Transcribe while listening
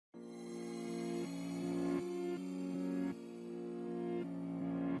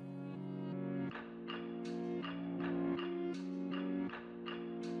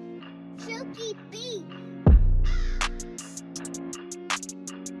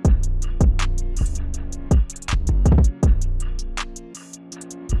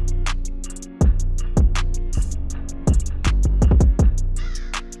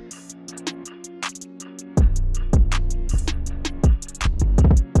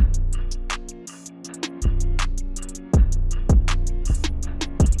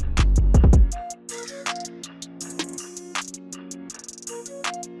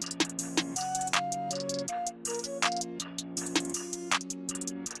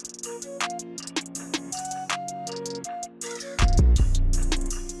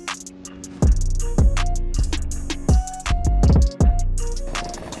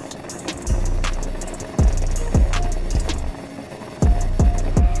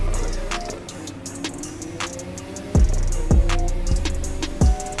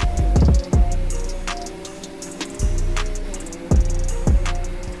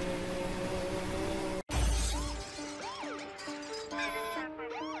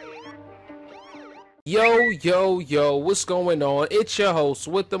Yo, what's going on? It's your host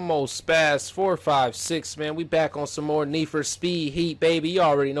with the most, Spazz 456, man. We back on some more Need for Speed Heat, baby. You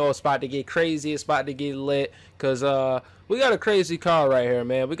already know it's about to get crazy. It's about to get lit, because we got a crazy car right here,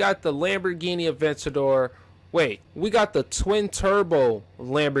 man. We got the Lamborghini Aventador. Wait, we got the twin turbo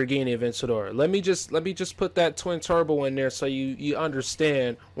Lamborghini Aventador. Let me just put that twin turbo in there so you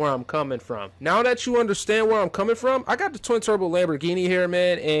understand where I'm coming from. Now that you understand where I'm coming from, I got the twin turbo Lamborghini here,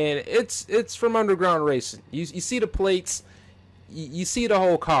 man, and it's from Underground Racing. You see the plates, you see the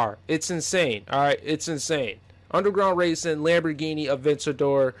whole car. It's insane. All right, it's insane. Underground Racing Lamborghini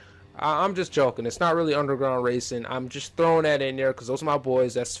Aventador. I'm just joking. It's not really Underground Racing. I'm just throwing that in there because those are my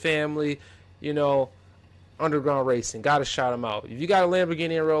boys. That's family, you know. Underground Racing, gotta shout them out. If you got a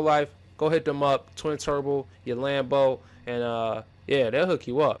Lamborghini in real life, go hit them up. Twin turbo, your Lambo, and yeah, they'll hook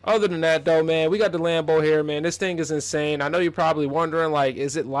you up. Other than that though, man, we got the Lambo here, man. This thing is insane. I know you're probably wondering, like,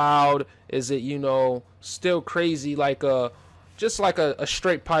 is it loud? Is it, you know, still crazy like just like a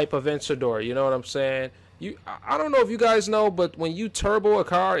straight pipe Aventador, you know what I'm saying? I don't know if you guys know, but when you turbo a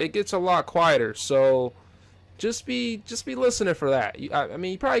car, it gets a lot quieter. So just be listening for that. I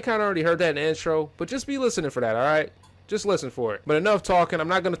mean, you probably kind of already heard that in the intro, but just be listening for that, all right? Just listen for it. But enough talking. I'm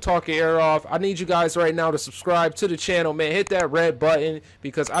not going to talk your ear off. I need you guys right now to subscribe to the channel, man. Hit that red button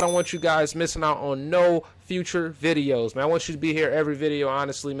because I don't want you guys missing out on no future videos, man. I want you to be here every video,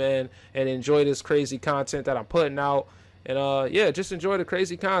 honestly, man, and enjoy this crazy content that I'm putting out. And, yeah, just enjoy the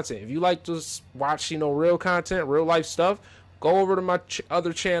crazy content. If you like to watch, you know, real content, real life stuff, go over to my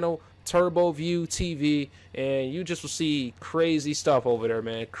other channel, Turbo View TV, and you just will see crazy stuff over there,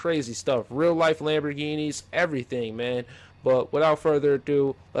 man. Crazy stuff, real life Lamborghinis, everything, man. But without further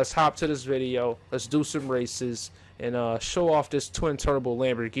ado, let's hop to this video. Let's do some races and show off this twin turbo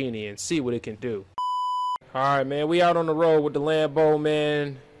Lamborghini and see what it can do. All right, man, we out on the road with the Lambo,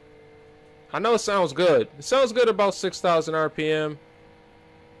 man. I know it sounds good. It sounds good about 6,000 RPM,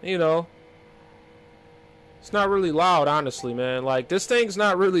 you know. It's not really loud, honestly, man. Like, this thing's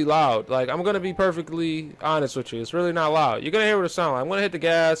not really loud. Like, I'm going to be perfectly honest with you. It's really not loud. You're going to hear what it sounds like. I'm going to hit the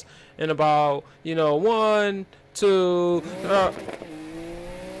gas in about, you know, 1, 2...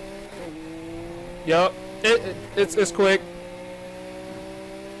 Yup. It's quick.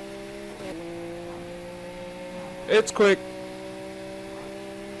 It's quick.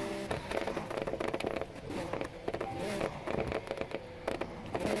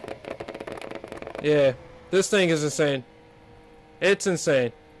 Yeah. This thing is insane. It's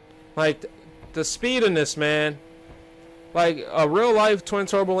insane. Like, the speed in this, man. Like, a real life twin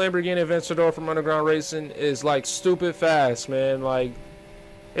turbo Lamborghini Aventador from Underground Racing is like stupid fast, man. Like,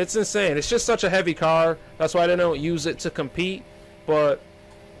 it's insane. It's just such a heavy car. That's why they don't use it to compete. But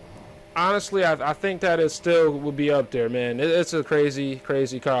honestly, I think that it still would be up there, man. It's a crazy,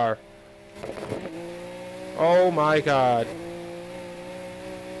 crazy car. Oh my God.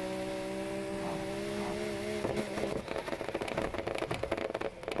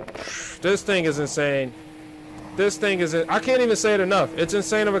 This thing is insane. This thing is... I can't even say it enough. It's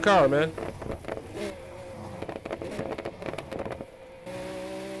insane of a car, man.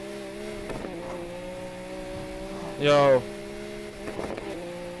 Yo.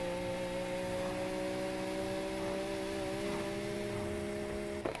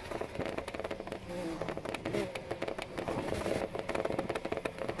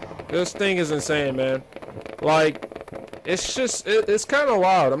 This thing is insane, man. Like... It's just, it's kind of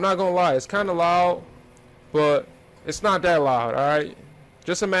loud. I'm not going to lie. It's kind of loud, but it's not that loud, all right?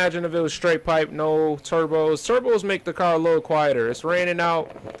 Just imagine if it was straight pipe, no turbos. Turbos make the car a little quieter. It's raining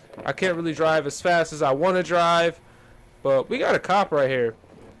out. I can't really drive as fast as I want to drive, but we got a cop right here.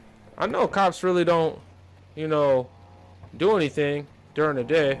 I know cops really don't, you know, do anything during the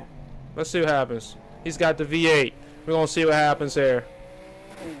day. Let's see what happens. He's got the V8. We're going to see what happens here.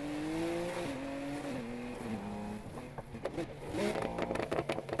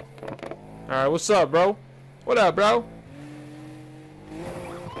 Alright, what's up, bro? What up, bro?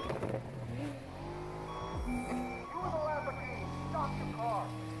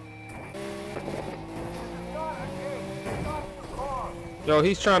 Yo,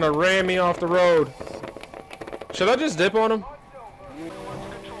 he's trying to ram me off the road. Should I just dip on him?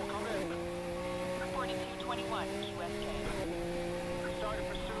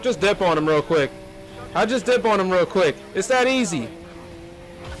 Just dip on him real quick. I just dip on him real quick. It's that easy.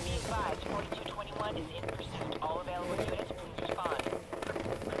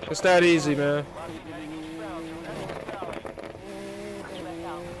 It's that easy, man.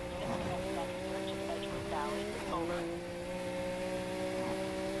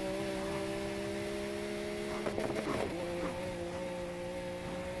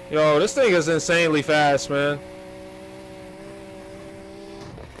 Yo, this thing is insanely fast, man.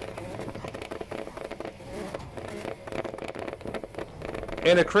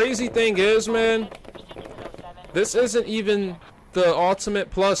 And the crazy thing is, man, this isn't even the Ultimate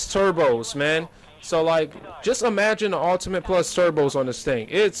Plus turbos, man. So like, just imagine the Ultimate Plus turbos on this thing.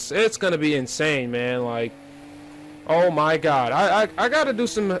 It's gonna be insane, man. Like, oh my God, I gotta do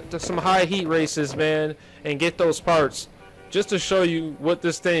some high heat races, man, and get those parts just to show you what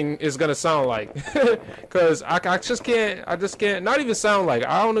this thing is gonna sound like. Cause I just can't not even sound like.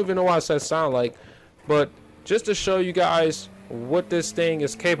 I don't even know why I said sound like, but just to show you guys what this thing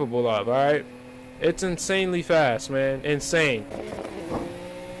is capable of. All right, it's insanely fast, man. Insane.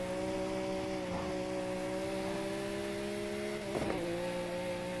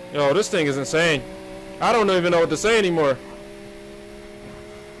 Yo, this thing is insane. I don't even know what to say anymore.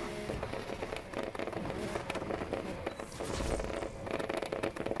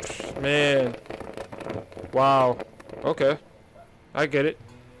 Man. Wow. Okay. I get it.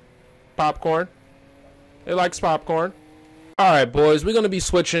 Popcorn. It likes popcorn. Alright, boys. We're going to be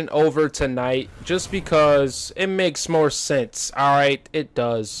switching over tonight just because it makes more sense. Alright? It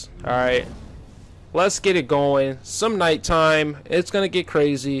does. Alright? Let's get it going. Some nighttime. It's going to get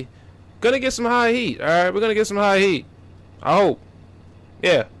crazy. Gonna get some high heat. Alright? We're going to get some high heat. I hope.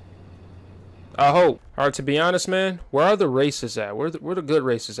 Yeah. I hope. Alright, to be honest, man, where are the races at? Where the good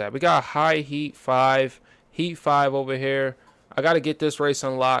races at? We got high heat 5, heat 5 over here. I got to get this race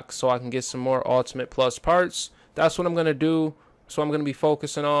unlocked so I can get some more Ultimate Plus parts. That's what I'm going to do. That's what I'm going to be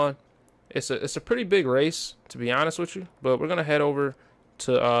focusing on. It's a pretty big race, to be honest with you. But we're going to head over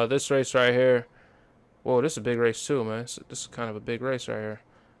to this race right here. Whoa, this is a big race too, man. This is kind of a big race right here.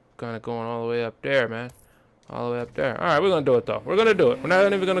 Kind of going all the way up there, man. All the way up there. Alright, we're going to do it, though. We're going to do it. We're not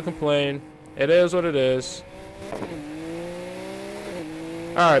even going to complain. It is what it is.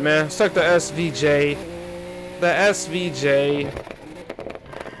 Alright, man. Let's take the SVJ. The SVJ.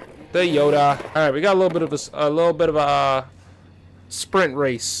 The Yoda. Alright, we got a little bit of a sprint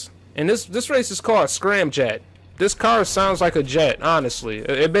race. And this race is called Scramjet. This car sounds like a jet, honestly.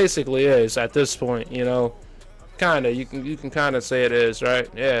 It basically is at this point, you know. Kinda. You can kinda say it is, right?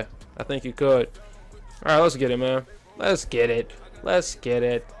 Yeah, I think you could. Alright, let's get it, man. Let's get it. Let's get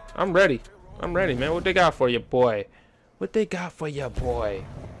it. I'm ready. I'm ready, man. What they got for you, boy? What they got for you, boy?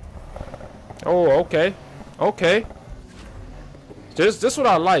 Oh, okay. Okay. This what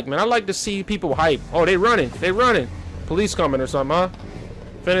I like, man. I like to see people hype. Oh, they running. They running. Police coming or something, huh?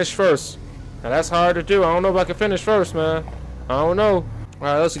 Finish first. Now, that's hard to do. I don't know if I can finish first, man. I don't know. All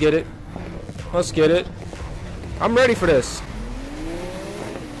right, let's get it. Let's get it. I'm ready for this.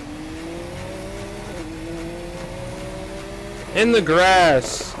 In the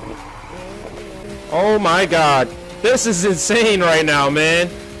grass. Oh, my God. This is insane right now, man.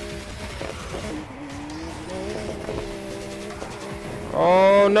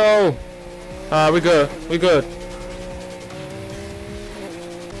 Oh no. We good. We good.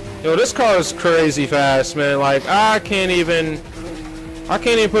 Yo, this car is crazy fast, man. Like, I can't even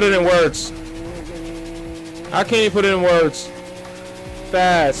put it in words. I can't even put it in words.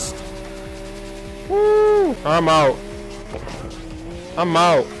 Fast. Woo. I'm out. I'm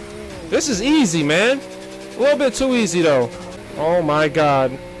out. This is easy, man. A little bit too easy, though. Oh my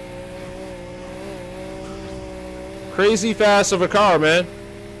God. Crazy fast of a car, man.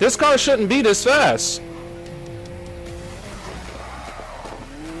 This car shouldn't be this fast.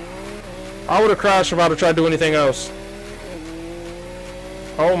 I would have crashed if I would have tried to do anything else.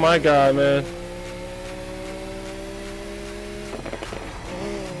 Oh my God, man.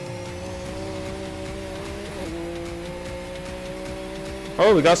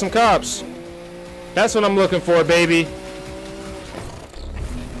 Oh, we got some cops. That's what I'm looking for, baby.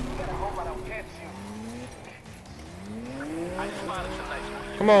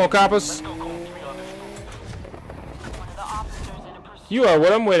 Come on, coppers. You are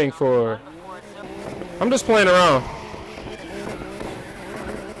what I'm waiting for. I'm just playing around.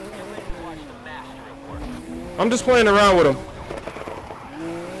 I'm just playing around with him.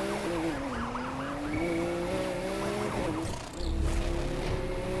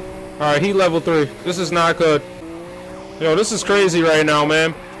 Alright, heat level 3. This is not good. Yo, this is crazy right now,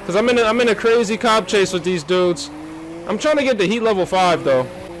 man. Cause I'm in a crazy cop chase with these dudes. I'm trying to get to heat level 5 though.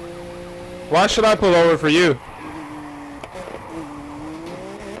 Why should I pull over for you?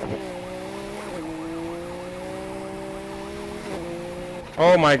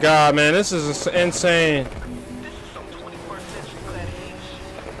 Oh my God, man, this is insane.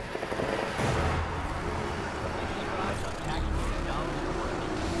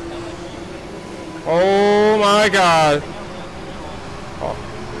 Oh my God.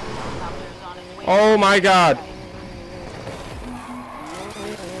 Oh my god.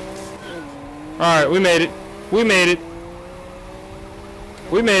 Alright, we made it. We made it.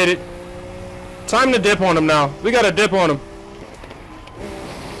 We made it. Time to dip on him now. We gotta dip on him.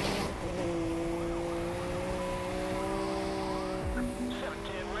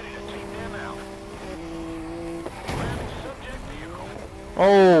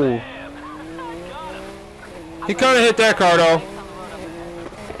 Oh. He kind of hit that car though.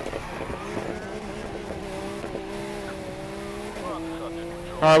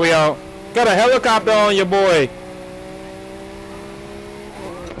 Alright, we out. Got a helicopter on your boy.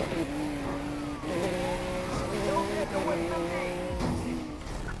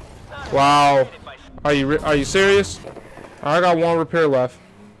 Wow. Are you serious? I got one repair left.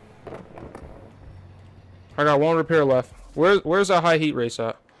 I got one repair left. Where's that high heat race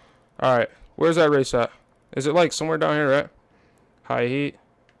at? Alright. Where's that race at? Is it like somewhere down here, right? High heat.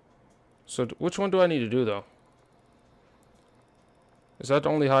 So which one do I need to do though? Is that the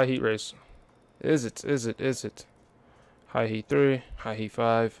only high heat race? Is it? Is it? Is it? High heat 3, high heat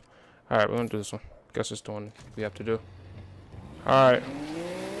 5. Alright, we're gonna do this one. Guess it's the one we have to do. Alright.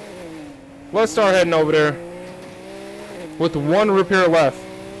 Let's start heading over there. With one repair left.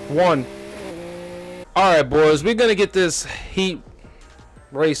 One. Alright, boys. We're gonna get this heat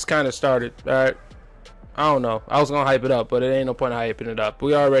race kind of started. Alright. I don't know. I was gonna hype it up, but it ain't no point in hyping it up.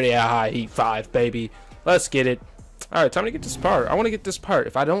 We already at high heat 5, baby. Let's get it. Alright, time to get this part. I want to get this part.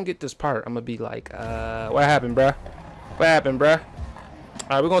 If I don't get this part, I'm gonna be like, what happened, bruh? What happened, bruh?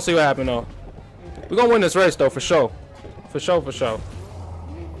 Alright, we're gonna see what happened, though. We're gonna win this race, though, for sure. For sure, for sure.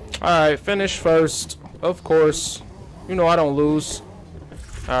 Alright, finish first. Of course. You know I don't lose.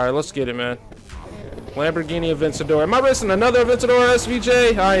 Alright, let's get it, man. Lamborghini Aventador. Am I racing another Aventador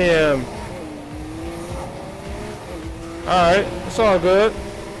SVJ? I am. Alright, it's all good.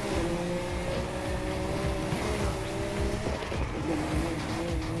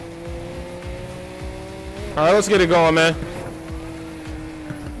 Alright, let's get it going, man.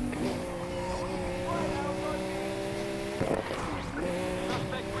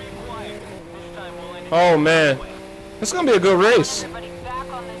 Oh, man. It's gonna be a good race.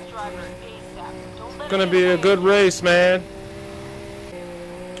 It's gonna be a good race, man.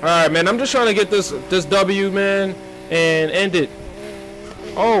 Alright, man. I'm just trying to get this W, man, and end it.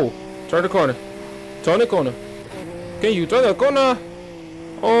 Oh, turn the corner. Turn the corner. Can you turn the corner?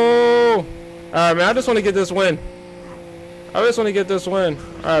 Oh. Alright, man, I just want to get this win. I just want to get this win.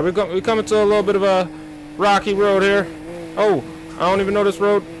 Alright, we're coming to a little bit of a rocky road here. Oh, I don't even know this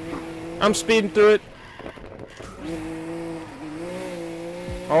road. I'm speeding through it.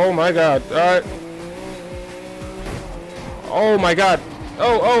 Oh my god. Alright. Oh my god.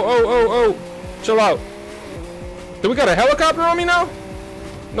 Oh. Chill out. Do we got a helicopter on me now?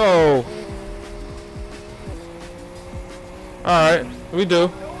 No. Alright, we do.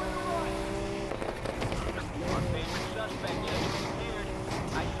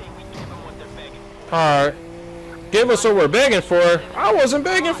 Alright. Give us what we're begging for. I wasn't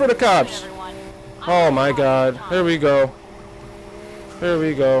begging for the cops. Oh my god. Here we go. Here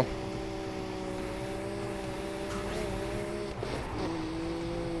we go.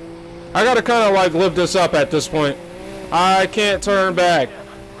 I gotta kind of like live this up at this point. I can't turn back.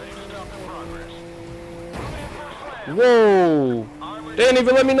 Whoa. They didn't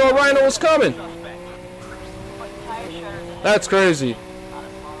even let me know a rhino was coming. That's crazy.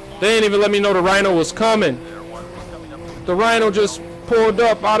 They didn't even let me know the rhino was coming. The rhino just pulled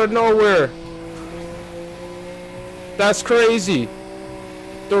up out of nowhere. That's crazy.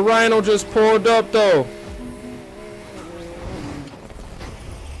 The rhino just pulled up though.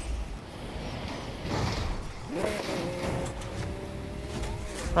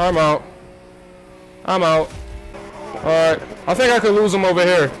 I'm out. I'm out. Alright. I think I could lose him over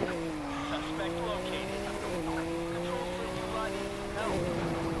here.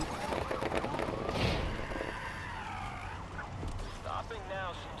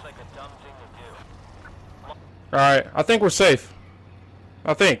 Alright, I think we're safe.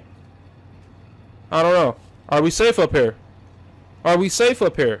 I think. I don't know. Are we safe up here? Are we safe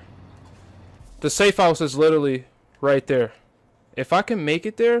up here? The safe house is literally right there. If I can make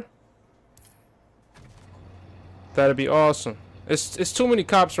it there, that'd be awesome. It's too many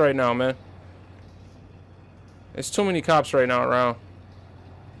cops right now, man. It's too many cops right now around.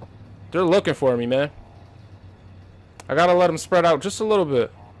 They're looking for me, man. I gotta let them spread out just a little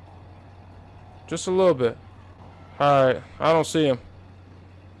bit. Just a little bit. Alright, I don't see him.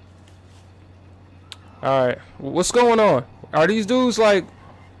 Alright, what's going on? Are these dudes like,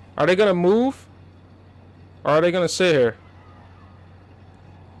 are they gonna move? Or are they gonna sit here?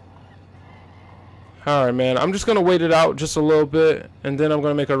 Alright, man. I'm just going to wait it out just a little bit, and then I'm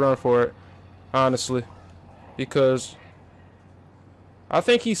going to make a run for it. Honestly. Because I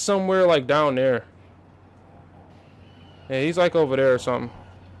think he's somewhere, like, down there. Yeah, he's, like, over there or something.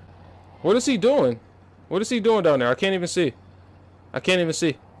 What is he doing? What is he doing down there? I can't even see. I can't even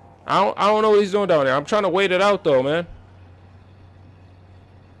see. I don't know what he's doing down there. I'm trying to wait it out, though, man.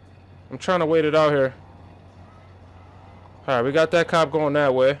 I'm trying to wait it out here. Alright, we got that cop going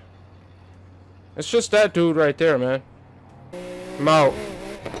that way. It's just that dude right there, man. I'm out.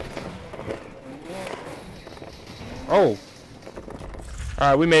 Oh.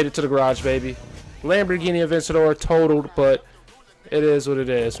 Alright, we made it to the garage, baby. Lamborghini Aventador totaled, but it is what it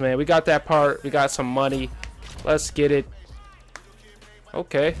is, man. We got that part. We got some money. Let's get it.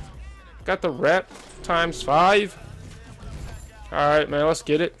 Okay. Got the rep ×5. Alright, man. Let's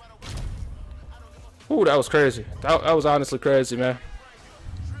get it. Ooh, that was crazy. That was honestly crazy, man.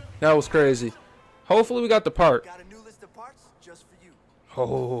 That was crazy. Hopefully we got the part.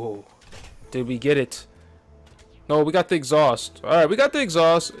 Oh, did we get it? No, we got the exhaust. Alright, we got the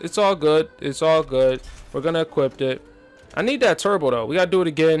exhaust. It's all good. It's all good. We're going to equip it. I need that turbo, though. We got to do it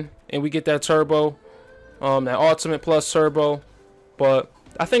again, and we get that turbo. That Ultimate Plus turbo. But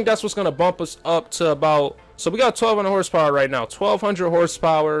I think that's what's going to bump us up to about... So we got 1,200 horsepower right now. 1,200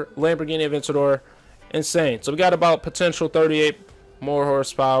 horsepower Lamborghini Aventador. Insane. So we got about potential 38 more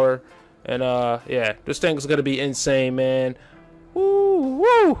horsepower. And, yeah, this thing is going to be insane, man. Woo,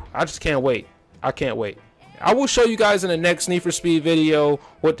 woo. I just can't wait. I can't wait. I will show you guys in the next Need for Speed video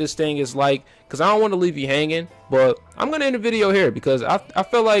what this thing is like, because I don't want to leave you hanging. But I'm going to end the video here because I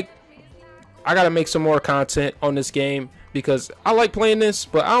feel like I got to make some more content on this game because I like playing this,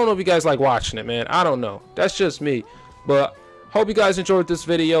 but I don't know if you guys like watching it, man. I don't know. That's just me. But hope you guys enjoyed this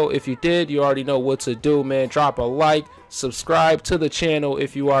video. If you did, you already know what to do, man. Drop a like, subscribe to the channel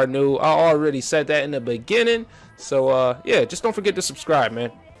if you are new. I already said that in the beginning. So, yeah, just don't forget to subscribe,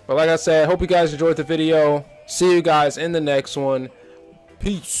 man. But like I said, hope you guys enjoyed the video. See you guys in the next one.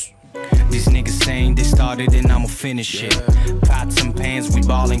 Peace. These niggas saying they started and I'ma finish it. Pots and pans, we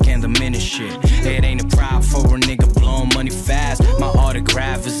ballin', can't diminish it. It ain't a pride for a nigga blowing money fast. My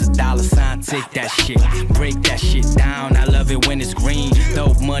autograph is $$. Take that shit, break that shit down. I love it when it's green.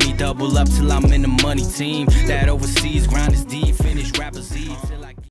 Throw money double up till I'm in the money team. That overseas grind is deep. Finish rappers eat till I